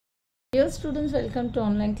Dear students, welcome to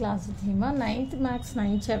online class with Hima. 9th Max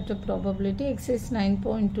 9th chapter probability exercise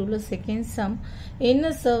 9.2 second sum. In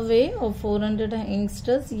a survey of 400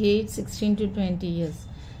 youngsters aged 16 to 20 years.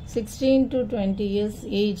 16 to 20 years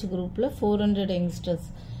age group 400 youngsters.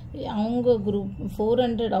 Our group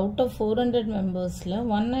 400 out of 400 members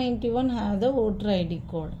 191 have the voter ID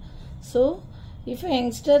code. So if a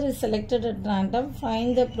youngster is selected at random,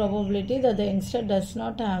 find the probability that the youngster does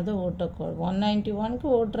not have the voter code. 191 ku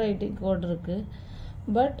voter ID code irukku.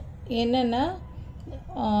 But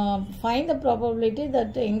find the probability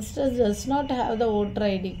that the youngster does not have the voter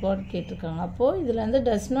ID code கேட்டிருக்காங்க. அப்போ இதுல இருந்து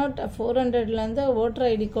does not 400ல இருந்து voter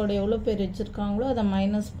ID code எவ்வளவு பேர் வச்சிருக்காங்களோ அதை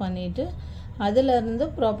minus பண்ணிட்டு அதில இருந்து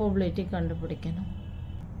probability கண்டுபிடிக்கணும்.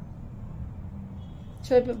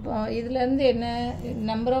 So, இதில் இருந்து என்ன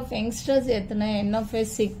number of youngsters எத்தனை n of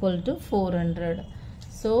s equal to 400.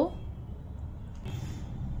 So,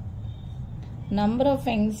 number of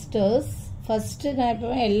youngsters first நான் இப்போ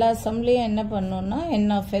எல்லா சம்லையும் என்ன பண்ணணும்னா n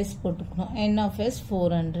of s போட்டுக்கணும். n of s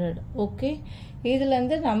 400. Okay. இதில்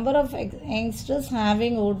இருந்து number of youngsters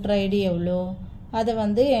having voter ID எவ்வளோ அதை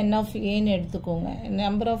வந்து n of a ன்னு எடுத்துக்கோங்க.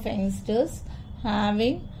 number of youngsters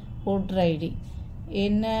having voter ID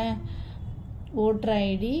என்ன voter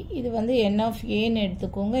ID இது வந்து n of a ன்னு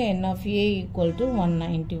எடுத்துக்கோங்க. n of a equal to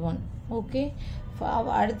 191. Okay.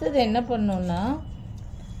 அடுத்தது என்ன பண்ணோம்னா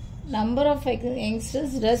number of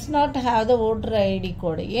youngsters does not have the voter ID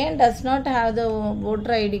code. ஏன் does not have the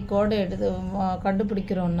voter ID code எடுத்து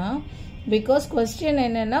கண்டுபிடிக்கிறோம்னா because question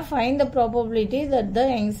என்னன்னா find the probability that the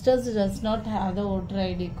youngsters does not have the voter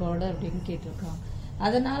ID code அப்படின்னு கேட்டிருக்காங்க.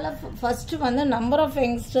 அதனால first வந்து number of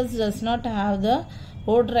youngsters does not have the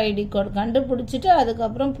voter ID code கண்டுபிடிச்சிட்டு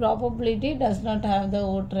அதுக்கப்புறம் probability does not have the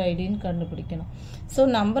voter ID ன்னு கண்டுபிடிக்கணும். So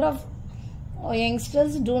number of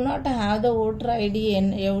youngsters do not have the voter ID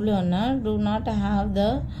எவ்வளோன்னா do not have the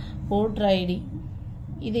voter ID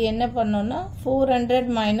இது என்ன பண்ணோம்னா 400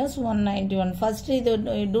 minus 191 first இது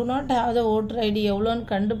do not have the voter ID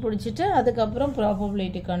எவ்வளோன்னு கண்டுபிடிச்சிட்டு அதுக்கப்புறம்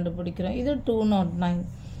probability கண்டுபிடிக்கிறோம். இது 209.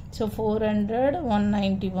 So 400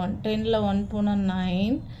 191 10ல 1 போனா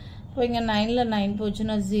 9 இப்போ இங்கே 9ல 9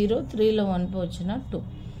 போச்சுன்னா 0 3ல 1 போச்சுன்னா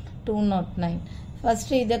 209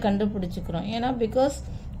 ஃபர்ஸ்ட் இதை கண்டுபிடிச்சிக்கிறோம். ஏன்னா because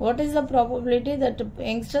what is the probability that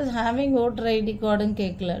youngsters having voter ID கார்டுன்னு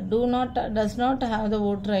கேட்கல does not have the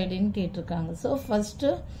voter ஐடின்னு கேட்டிருக்காங்க. So first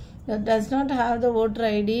does not have the voter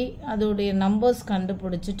ID அதோடைய நம்பர்ஸ்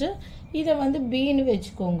கண்டுபிடிச்சிட்டு இதை வந்து பின்னு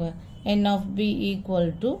வச்சுக்கோங்க. n of b equal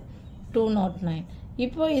to 209.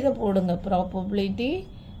 இப்போ இதை போடுங்க probability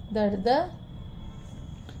that the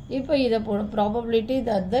இப்போ இதை போடும் probability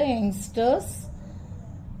that the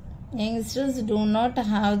youngsters do not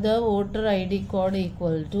have the voter ID code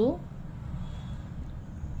equal to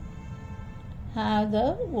have the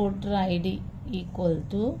voter ID equal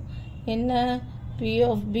to என்ன p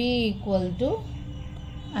of b equal to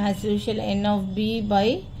as usual n of b by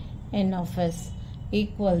n of s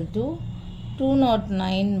equal to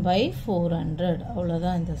 209 by 400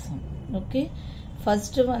 அவ்வளோதான் இந்த some. Okay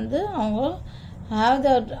first வந்து அவங்க have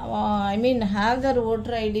their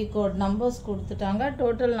voter ID code numbers கொடுத்துட்டாங்க,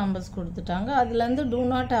 total numbers கொடுத்துட்டாங்க. அதுலேருந்து do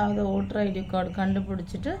not have the voter ID code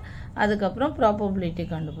கண்டுபிடிச்சிட்டு அதுக்கப்புறம் probability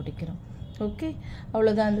கண்டுபிடிக்கிறோம். ஓகே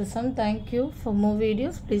அவ்வளோதான் இந்த some. Thank you. For more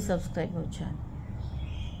videos please subscribe our channel.